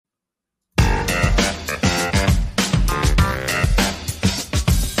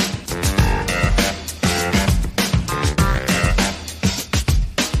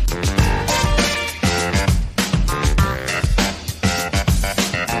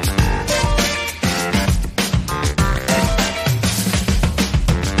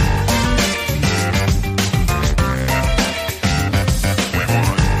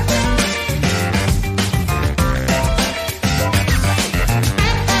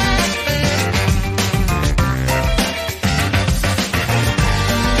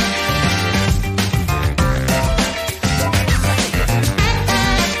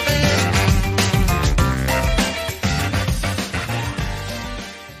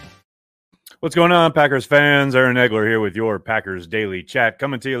What's going on, Packers fans? Aaron Egler here with your Packers Daily Chat,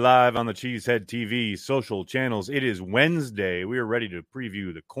 coming to you live on the Cheesehead TV social channels. It is Wednesday. We are ready to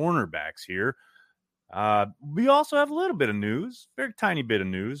preview the cornerbacks here. We also have a little bit of news, very tiny bit of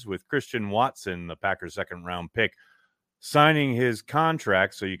news, with Christian Watson, the Packers' second-round pick, signing his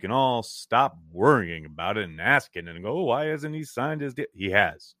contract, so you can all stop worrying about it and asking and go, why hasn't he signed his deal? He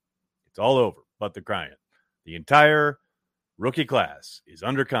has. It's all over, but the crying. The entire rookie class is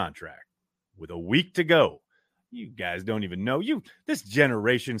under contract. With a week to go. You guys don't even know. This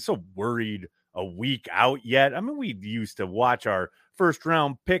generation so worried a week out yet. I mean, we used to watch our first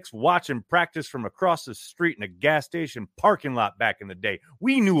round picks, watching practice from across the street in a gas station parking lot back in the day.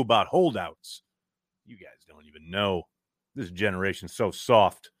 We knew about holdouts. You guys don't even know. This generation's so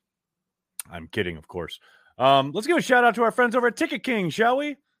soft. I'm kidding, of course. Let's give a shout out to our friends over at Ticket King, shall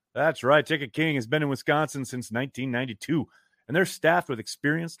we? That's right. Ticket King has been in Wisconsin since 1992. And they're staffed with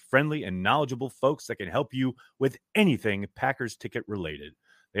experienced, friendly, and knowledgeable folks that can help you with anything Packers ticket related.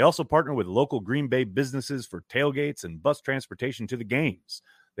 They also partner with local Green Bay businesses for tailgates and bus transportation to the games.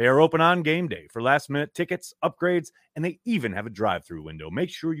 They are open on game day for last-minute tickets, upgrades, and they even have a drive-through window. Make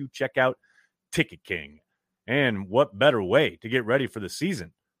sure you check out Ticket King. And what better way to get ready for the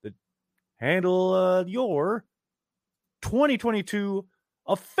season than handle your 2022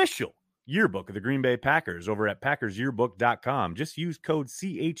 official yearbook of the Green Bay Packers over at packersyearbook.com. Just use code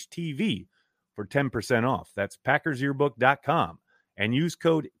CHTV for 10% off. That's packersyearbook.com and use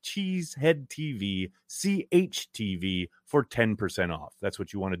code CheeseheadTV, CHTV for 10% off. That's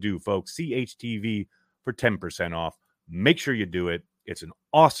what you want to do, folks. CHTV for 10% off. Make sure you do it. It's an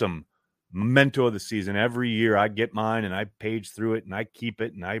awesome memento of the season. Every year I get mine and I page through it and I keep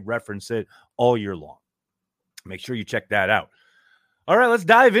it and I reference it all year long. Make sure you check that out. All right, let's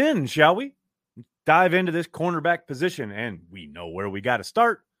dive in, shall we? Dive into this cornerback position, and we know where we got to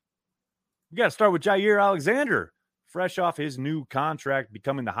start. We got to start with Jaire Alexander, fresh off his new contract,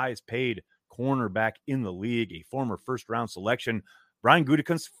 becoming the highest paid cornerback in the league, a former first-round selection, Brian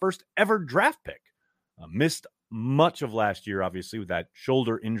Gutekunst's first ever draft pick. Missed much of last year, obviously, with that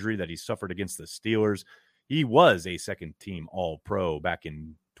shoulder injury that he suffered against the Steelers. He was a second-team All-Pro back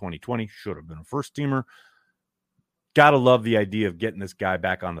in 2020, should have been a first-teamer. Gotta love the idea of getting this guy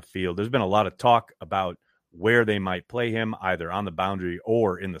back on the field. There's been a lot of talk about where they might play him, either on the boundary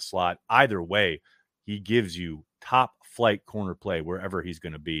or in the slot. Either way, he gives you top flight corner play wherever he's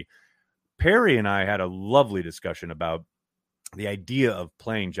going to be. Perry and I had a lovely discussion about the idea of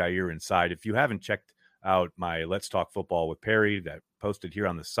playing Jaire inside. If you haven't checked out my Let's Talk Football with Perry that posted here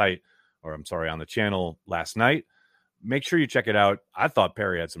on the site, or I'm sorry, on the channel last night, make sure you check it out. I thought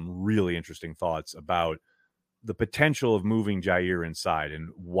Perry had some really interesting thoughts about the potential of moving Jaire inside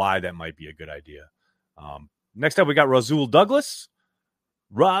and why that might be a good idea. Next up, we got Rasul Douglas.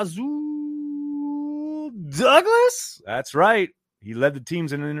 Rasul Douglas? That's right. He led the team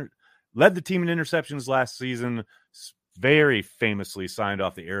in interceptions last season. Very famously signed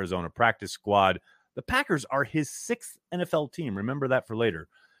off the Arizona practice squad. The Packers are his sixth NFL team. Remember that for later.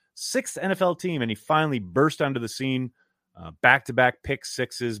 Sixth NFL team, and he finally burst onto the scene. Back-to-back pick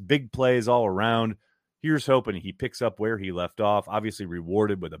sixes, big plays all around. Here's hoping he picks up where he left off. Obviously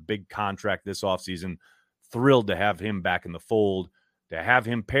rewarded with a big contract this offseason. Thrilled to have him back in the fold, to have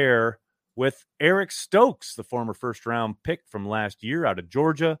him pair with Eric Stokes, the former first-round pick from last year out of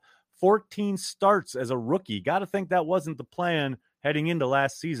Georgia. 14 starts as a rookie. Got to think that wasn't the plan heading into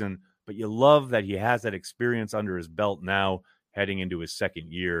last season, but you love that he has that experience under his belt now heading into his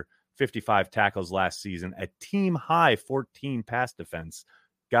second year. 55 tackles last season, a team-high 14 pass defense.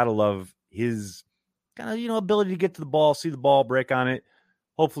 Got to love his kind of, ability to get to the ball, see the ball, break on it.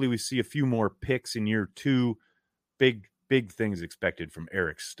 Hopefully we see a few more picks in year two. Big things expected from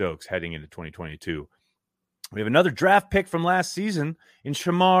Eric Stokes heading into 2022. We have another draft pick from last season in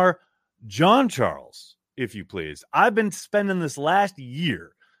Shamar John Charles, if you please. I've been spending this last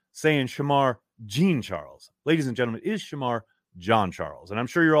year saying Shamar Jean Charles. Ladies and gentlemen, it is Shamar John Charles. And I'm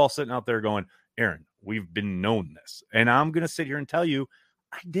sure you're all sitting out there going, Aaron, we've been known this. And I'm going to sit here and tell you,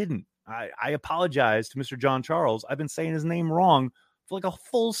 I didn't. I apologize to Mr. John Charles. I've been saying his name wrong for like a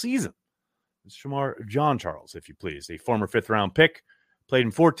full season. It's Shamar John Charles, if you please, a former fifth-round pick. Played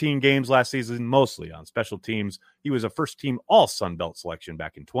in 14 games last season, mostly on special teams. He was a first-team All-Sun Belt selection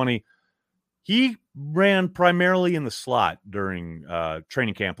back in 20. He ran primarily in the slot during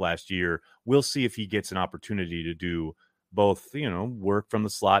training camp last year. We'll see if he gets an opportunity to do both, work from the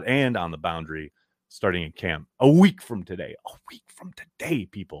slot and on the boundary starting in camp a week from today. A week from today,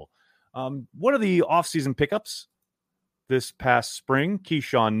 people. One of the offseason pickups this past spring.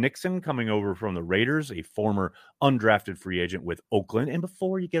 Keyshawn Nixon coming over from the Raiders, a former undrafted free agent with Oakland. And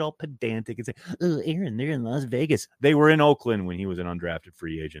before you get all pedantic and say, oh, Aaron, they're in Las Vegas. They were in Oakland when he was an undrafted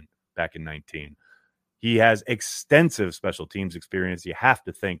free agent back in 19. He has extensive special teams experience. You have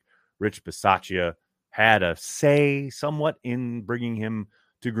to think Rich Bisaccia had a say somewhat in bringing him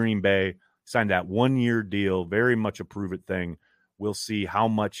to Green Bay. Signed that 1-year deal, very much a prove it thing. We'll see how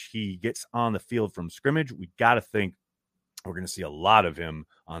much he gets on the field from scrimmage. We got to think we're going to see a lot of him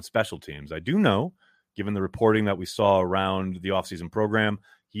on special teams. I do know, given the reporting that we saw around the offseason program,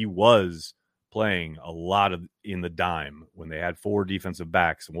 he was playing a lot in the dime when they had 4 defensive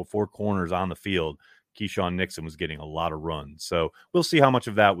backs and 4 corners on the field. Keyshawn Nixon was getting a lot of runs. So we'll see how much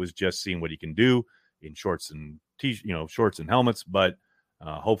of that was just seeing what he can do in shorts and shorts and helmets, but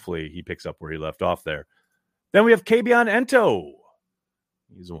hopefully he picks up where he left off there. Then we have Kabion Ento.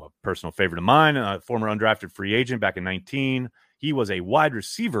 He's a personal favorite of mine, a former undrafted free agent back in 19. He was a wide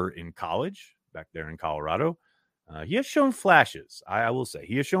receiver in college back there in Colorado. He has shown flashes. I will say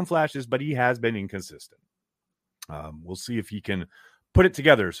he has shown flashes, but he has been inconsistent. We'll see if he can put it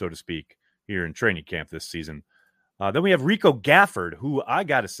together, so to speak, here in training camp this season. Then we have Rico Gafford, who I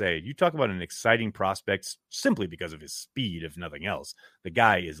got to say, you talk about an exciting prospect simply because of his speed, if nothing else. The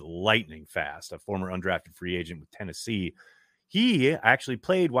guy is lightning fast, a former undrafted free agent with Tennessee. He actually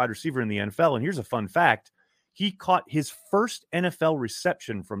played wide receiver in the NFL, and here's a fun fact. He caught his first NFL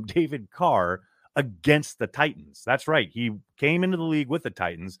reception from David Carr against the Titans. That's right. He came into the league with the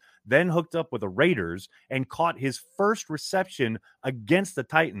Titans, then hooked up with the Raiders, and caught his first reception against the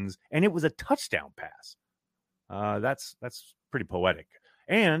Titans, and it was a touchdown pass. That's pretty poetic.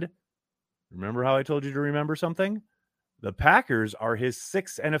 And remember how I told you to remember something? The Packers are his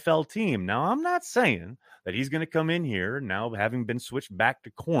 6th NFL team. Now, I'm not saying that he's going to come in here now, having been switched back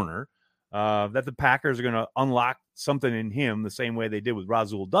to corner, that the Packers are going to unlock something in him the same way they did with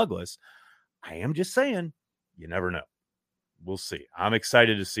Rasul Douglas. I am just saying, you never know. We'll see. I'm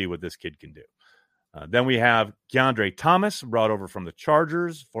excited to see what this kid can do. Then we have Keandre Thomas, brought over from the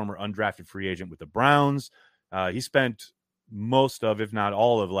Chargers, former undrafted free agent with the Browns. He spent most of, if not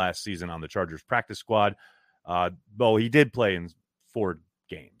all of last season on the Chargers practice squad. Though he did play in 4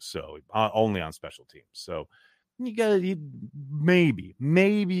 games, so only on special teams. So maybe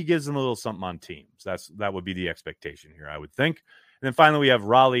he gives them a little something on teams. That would be the expectation here, I would think. And then finally, we have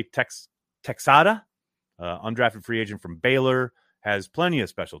Raleigh Texada, undrafted free agent from Baylor, has plenty of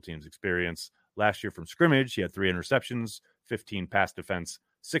special teams experience. Last year from scrimmage, he had 3 interceptions, 15 pass defense,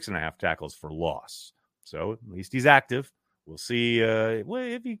 6.5 tackles for loss. So at least he's active. We'll see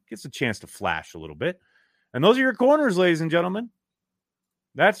if he gets a chance to flash a little bit. And those are your corners, ladies and gentlemen.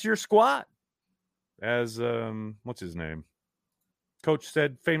 That's your squad. As, what's his name? Coach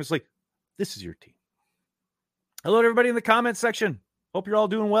said famously, this is your team. Hello to everybody in the comments section. Hope you're all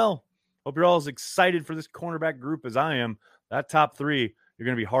doing well. Hope you're all as excited for this cornerback group as I am. That top 3, you're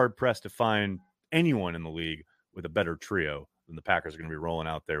going to be hard-pressed to find anyone in the league with a better trio than the Packers are going to be rolling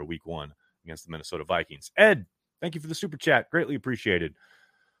out there week 1 against the Minnesota Vikings. Ed, thank you for the super chat. Greatly appreciated.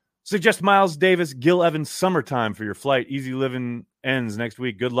 Suggest Miles Davis, Gil Evans, Summertime for your flight. Easy living ends next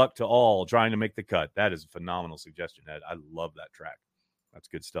week. Good luck to all trying to make the cut. That is a phenomenal suggestion, Ed. I love that track. That's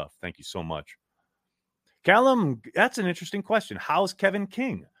good stuff. Thank you so much. Callum, that's an interesting question. How's Kevin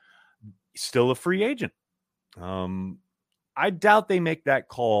King? He's still a free agent. I doubt they make that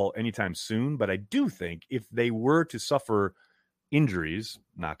call anytime soon, but I do think if they were to suffer injuries,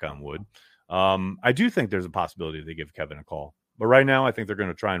 knock on wood, I do think there's a possibility they give Kevin a call. But right now, I think they're going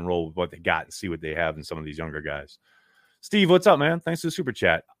to try and roll with what they got and see what they have in some of these younger guys. Steve, what's up, man? Thanks for the super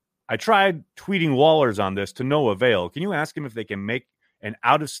chat. I tried tweeting Wallers on this to no avail. Can you ask him if they can make an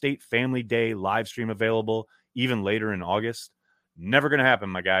out-of-state family day live stream available even later in August? Never going to happen,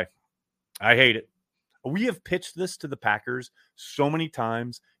 my guy. I hate it. We have pitched this to the Packers so many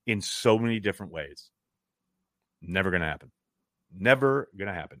times in so many different ways. Never going to happen. Never going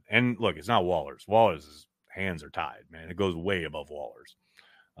to happen. And look, it's not Wallers. Wallers' hands are tied, man. It goes way above Wallers.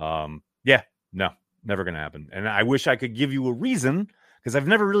 Never going to happen. And I wish I could give you a reason because I've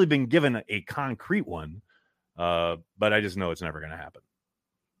never really been given a concrete one. But I just know it's never going to happen.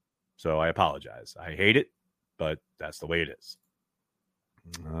 So I apologize. I hate it, but that's the way it is.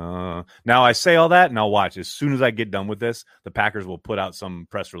 Now I say all that, and I'll watch. As soon as I get done with this, the Packers will put out some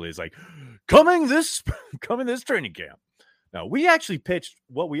press release like, coming this training camp. Now, we actually pitched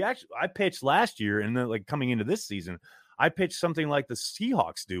I pitched last year, and then like coming into this season, I pitched something like the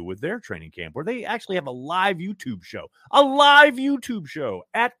Seahawks do with their training camp, where they actually have a live YouTube show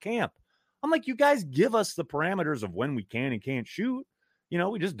at camp. I'm like, you guys give us the parameters of when we can and can't shoot.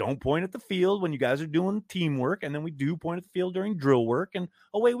 we just don't point at the field when you guys are doing teamwork, and then we do point at the field during drill work, and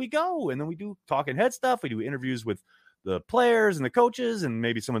away we go. And then we do talking head stuff. We do interviews with the players and the coaches and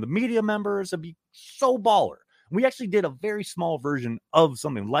maybe some of the media members. It'd be so baller. We actually did a very small version of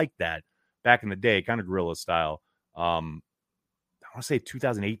something like that back in the day, kind of guerrilla style. I want to say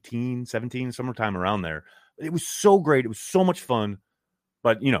 2018, 17, summertime around there. It was so great. It was so much fun.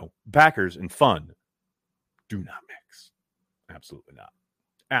 But, Packers and fun do not mix. Absolutely not.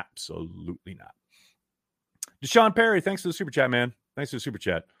 Absolutely not. Deshaun Perry, thanks for the super chat, man. Thanks for the super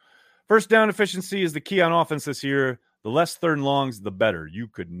chat. First down efficiency is the key on offense this year. The less third and longs, the better. You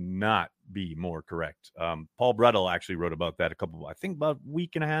could not be more correct. Paul Brettel actually wrote about that about a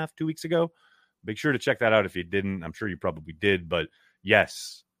week and a half, 2 weeks ago. Make sure to check that out if you didn't. I'm sure you probably did. But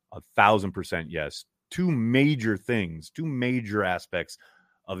yes, 1,000% yes. Two major aspects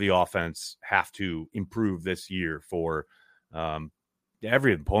of the offense have to improve this year for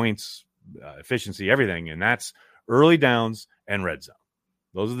everything, points, efficiency, everything. And that's early downs and red zone.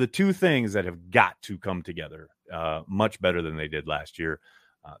 Those are the two things that have got to come together much better than they did last year.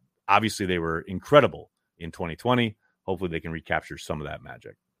 Obviously, they were incredible in 2020. Hopefully, they can recapture some of that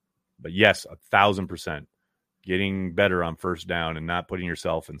magic. But yes, 1,000% getting better on first down and not putting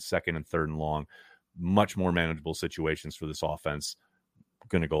yourself in second and third and long. Much more manageable situations for this offense.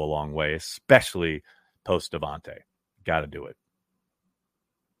 Going to go a long way, especially post Devontae. Got to do it.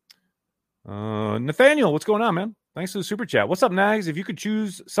 Nathaniel, what's going on, man? Thanks for the super chat. What's up, Nags? If you could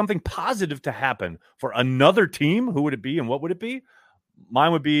choose something positive to happen for another team, who would it be and what would it be?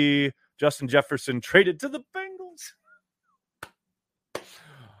 Mine would be Justin Jefferson traded to the Bengals.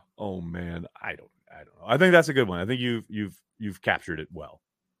 Oh man, I don't know. I think that's a good one. I think you've captured it well.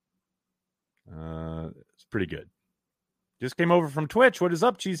 It's pretty good. Just came over from Twitch. What is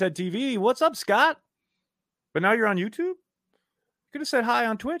up, Cheesehead TV? What's up, Scott? But now you're on YouTube? You could have said hi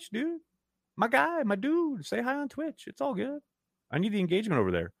on Twitch, dude. My guy, my dude. Say hi on Twitch. It's all good. I need the engagement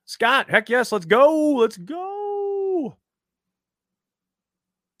over there. Scott, heck yes. Let's go. Let's go.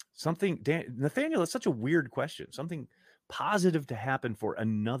 Nathaniel, that's such a weird question. Something positive to happen for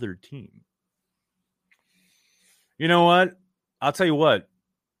another team. You know what? I'll tell you what.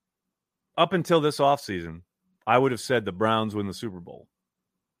 Up until this offseason, I would have said the Browns win the Super Bowl.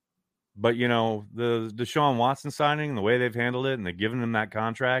 But, the Deshaun Watson signing and the way they've handled it and they've given him that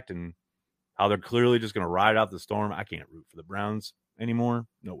contract and how they're clearly just going to ride out the storm, I can't root for the Browns anymore.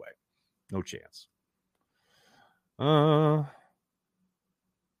 No way. No chance. Razoo,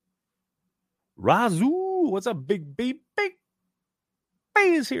 what's up, Big B? Big B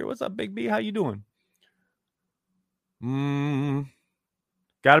is here. What's up, Big B? How you doing?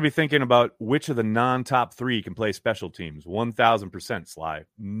 Got to be thinking about which of the non-top three can play special teams. 1,000% Sly.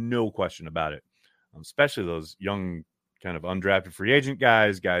 No question about it. Especially those young kind of undrafted free agent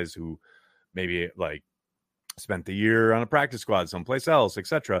guys who maybe spent the year on a practice squad someplace else,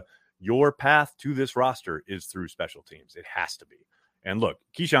 etc. Your path to this roster is through special teams. It has to be. And look,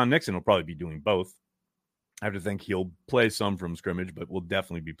 Keyshawn Nixon will probably be doing both. I have to think he'll play some from scrimmage, but will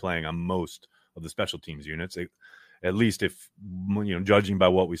definitely be playing on most of the special teams units. At least if, judging by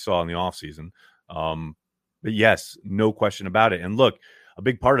what we saw in the offseason. But yes, no question about it. And look, a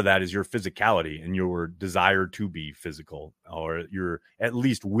big part of that is your physicality and your desire to be physical, or your at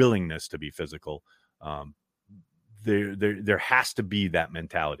least willingness to be physical. There has to be that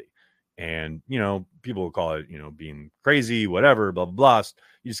mentality. And, people will call it, being crazy, whatever, blah, blah, blah.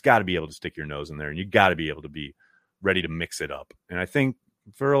 You just got to be able to stick your nose in there, and you got to be able to be ready to mix it up. And I think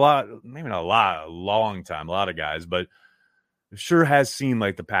for a long time, a lot of guys, but it sure has seemed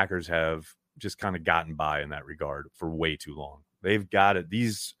like the Packers have just kind of gotten by in that regard for way too long. They've got it.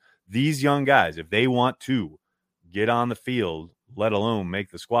 These young guys, if they want to get on the field, let alone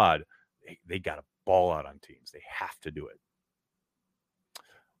make the squad, they got to ball out on teams. They have to do it.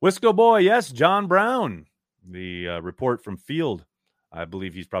 Wisco boy, yes, John Brown, the report from Field. I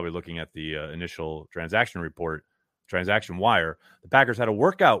believe he's probably looking at the initial transaction wire. The Packers had a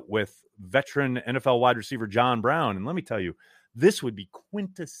workout with veteran NFL wide receiver John Brown. And let me tell you, this would be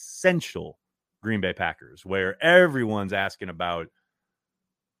quintessential Green Bay Packers, where everyone's asking about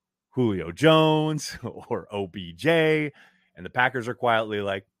Julio Jones or OBJ. And the Packers are quietly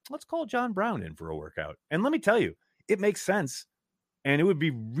like, let's call John Brown in for a workout. And let me tell you, it makes sense. And it would be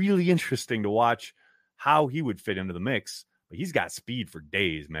really interesting to watch how he would fit into the mix. But he's got speed for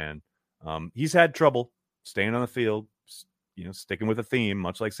days, man. He's had trouble staying on the field, sticking with a theme,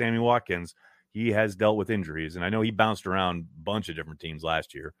 much like Sammy Watkins. He has dealt with injuries. And I know he bounced around a bunch of different teams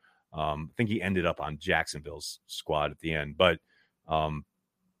last year. I think he ended up on Jacksonville's squad at the end. But,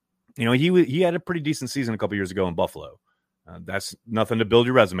 he had a pretty decent season a couple years ago in Buffalo. That's nothing to build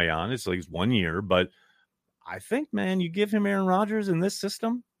your resume on. It's like 1 year, but I think, man, you give him Aaron Rodgers in this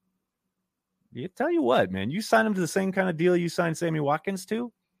system, you tell you what, man, you sign him to the same kind of deal you signed Sammy Watkins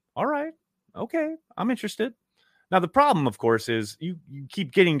to. All right. Okay. I'm interested. Now, the problem, of course, is you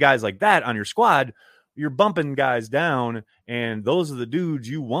keep getting guys like that on your squad. You're bumping guys down, and those are the dudes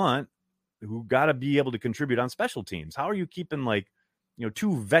you want who got to be able to contribute on special teams. How are you keeping, like,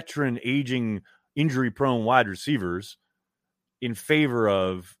 two veteran, aging, injury-prone wide receivers in favor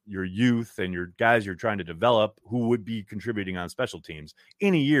of your youth and your guys you're trying to develop who would be contributing on special teams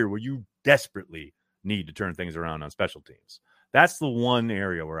in a year where you desperately need to turn things around on special teams? That's the one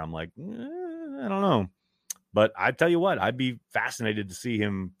area where I'm like, I don't know. But I tell you what, I'd be fascinated to see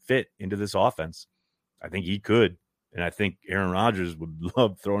him fit into this offense. I think he could. And I think Aaron Rodgers would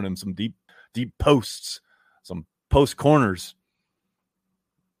love throwing him some deep posts, some post corners.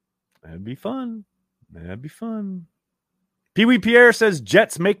 That'd be fun. Pee Wee Pierre says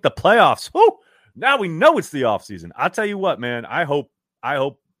Jets make the playoffs. Woo! Now we know it's the offseason. I'll tell you what, man. I hope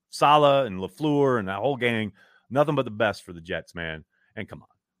Saleh and LaFleur and that whole gang, nothing but the best for the Jets, man. And come on,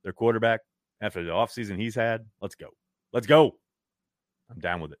 their quarterback, after the offseason he's had, let's go. I'm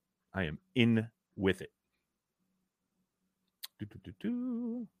down with it. I am in with it.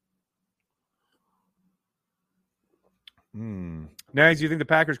 Nags, do you think the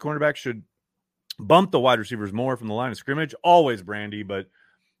Packers cornerback should bump the wide receivers more from the line of scrimmage? Always, Brandy, but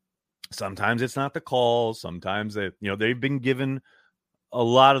sometimes it's not the call. Sometimes they've been given a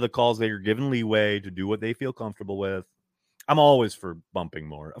lot of the calls. They are given leeway to do what they feel comfortable with. I'm always for bumping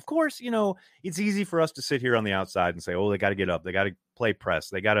more. Of course, it's easy for us to sit here on the outside and say, oh, they got to get up. They got to play press.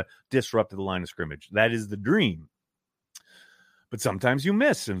 They got to disrupt the line of scrimmage. That is the dream. But sometimes you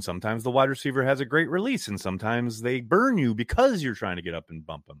miss, and sometimes the wide receiver has a great release, and sometimes they burn you because you're trying to get up and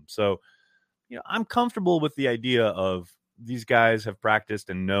bump them. So, I'm comfortable with the idea of these guys have practiced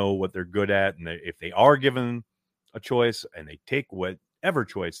and know what they're good at. And if they are given a choice and they take whatever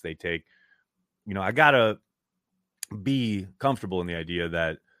choice they take, I got to be comfortable in the idea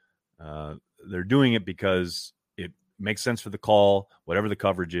that they're doing it because it makes sense for the call, whatever the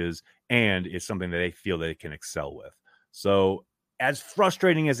coverage is, and it's something that they feel they can excel with. So as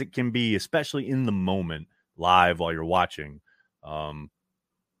frustrating as it can be, especially in the moment live while you're watching,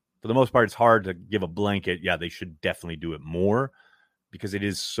 for the most part, it's hard to give a blanket. Yeah, they should definitely do it more because it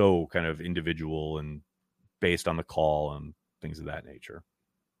is so kind of individual and based on the call and things of that nature.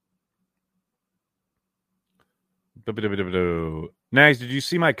 Nags, did you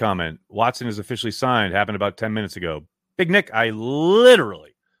see my comment? Watson is officially signed. Happened about 10 minutes ago. Big Nick, I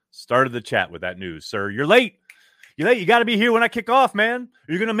literally started the chat with that news. Sir, you're late. You got to be here when I kick off, man.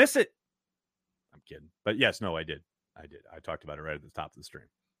 You're going to miss it. I'm kidding. But yes, no, I did. I talked about it right at the top of the stream.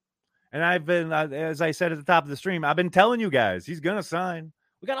 And I've been, as I said at the top of the stream, I've been telling you guys, he's going to sign.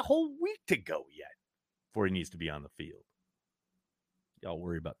 We got a whole week to go yet before he needs to be on the field. Y'all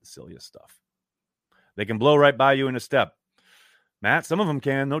worry about the silliest stuff. They can blow right by you in a step. Matt, some of them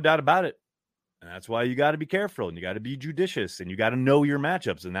can, no doubt about it. And that's why you got to be careful and you got to be judicious and you got to know your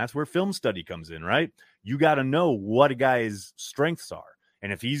matchups. And that's where film study comes in, right? You got to know what a guy's strengths are.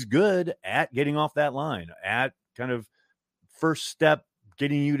 And if he's good at getting off that line, at kind of first step,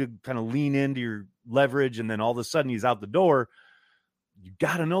 getting you to kind of lean into your leverage, and then all of a sudden he's out the door, you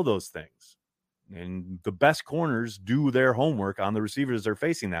got to know those things. And the best corners do their homework on the receivers they're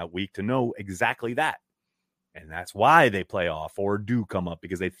facing that week to know exactly that. And that's why they play off or do come up,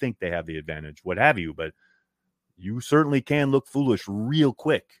 because they think they have the advantage, what have you. But you certainly can look foolish real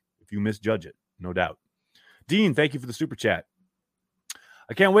quick if you misjudge it, no doubt. Dean, thank you for the super chat.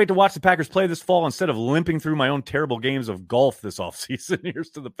 I can't wait to watch the Packers play this fall instead of limping through my own terrible games of golf this offseason.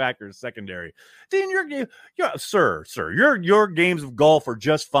 Here's to the Packers secondary. Dean, your games of golf are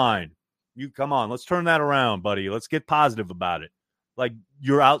just fine. You come on, let's turn that around, buddy. Let's get positive about it. Like,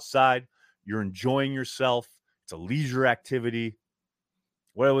 you're outside, you're enjoying yourself. It's a leisure activity.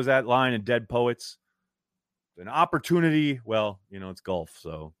 What was that line in Dead Poets? An opportunity. Well, it's golf,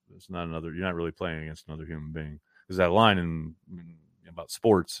 so it's not you're not really playing against another human being. There's that line in about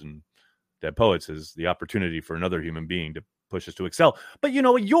sports and Dead Poets is the opportunity for another human being to push us to excel. But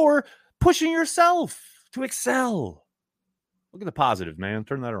you're pushing yourself to excel. Look at the positive, man.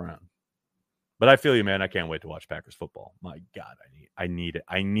 Turn that around. But I feel you, man. I can't wait to watch Packers football. My God, I need it.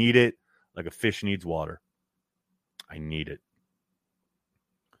 I need it like a fish needs water. I need it.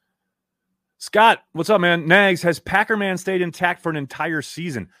 Scott, what's up, man? Nags, has Packerman stayed intact for an entire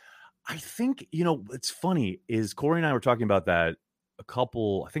season? I think, it's funny is Corey and I were talking about that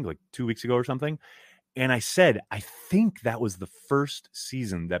I think like 2 weeks ago or something. And I said, I think that was the first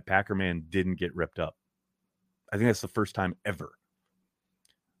season that Packerman didn't get ripped up. I think that's the first time ever.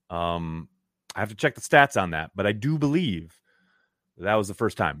 I have to check the stats on that, but I do believe that was the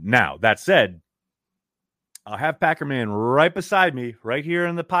first time. Now, that said, I'll have Packerman right beside me, right here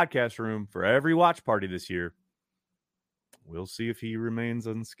in the podcast room for every watch party this year. We'll see if he remains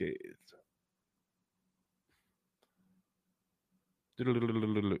unscathed.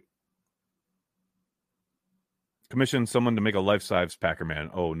 Commission someone to make a life-size Packerman.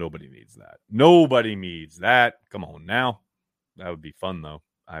 Oh, nobody needs that. Nobody needs that. Come on now. That would be fun, though.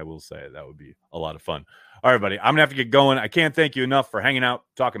 I will say that would be a lot of fun. All right, buddy. I'm going to have to get going. I can't thank you enough for hanging out,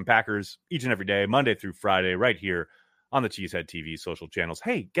 talking Packers each and every day, Monday through Friday, right here on the Cheesehead TV social channels.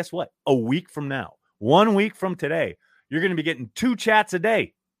 Hey, guess what? A week from now, 1 week from today, you're going to be getting 2 chats a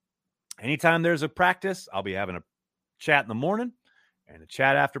day. Anytime there's a practice, I'll be having a chat in the morning and a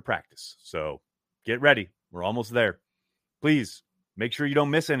chat after practice. So get ready. We're almost there. Please make sure you don't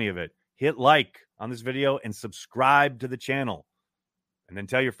miss any of it. Hit like on this video and subscribe to the channel. And then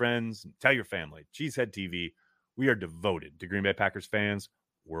tell your friends, tell your family. Cheesehead TV, we are devoted to Green Bay Packers fans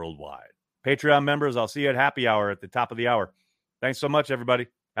worldwide. Patreon members, I'll see you at happy hour at the top of the hour. Thanks so much, everybody.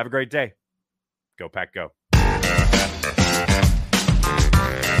 Have a great day. Go Pack, go.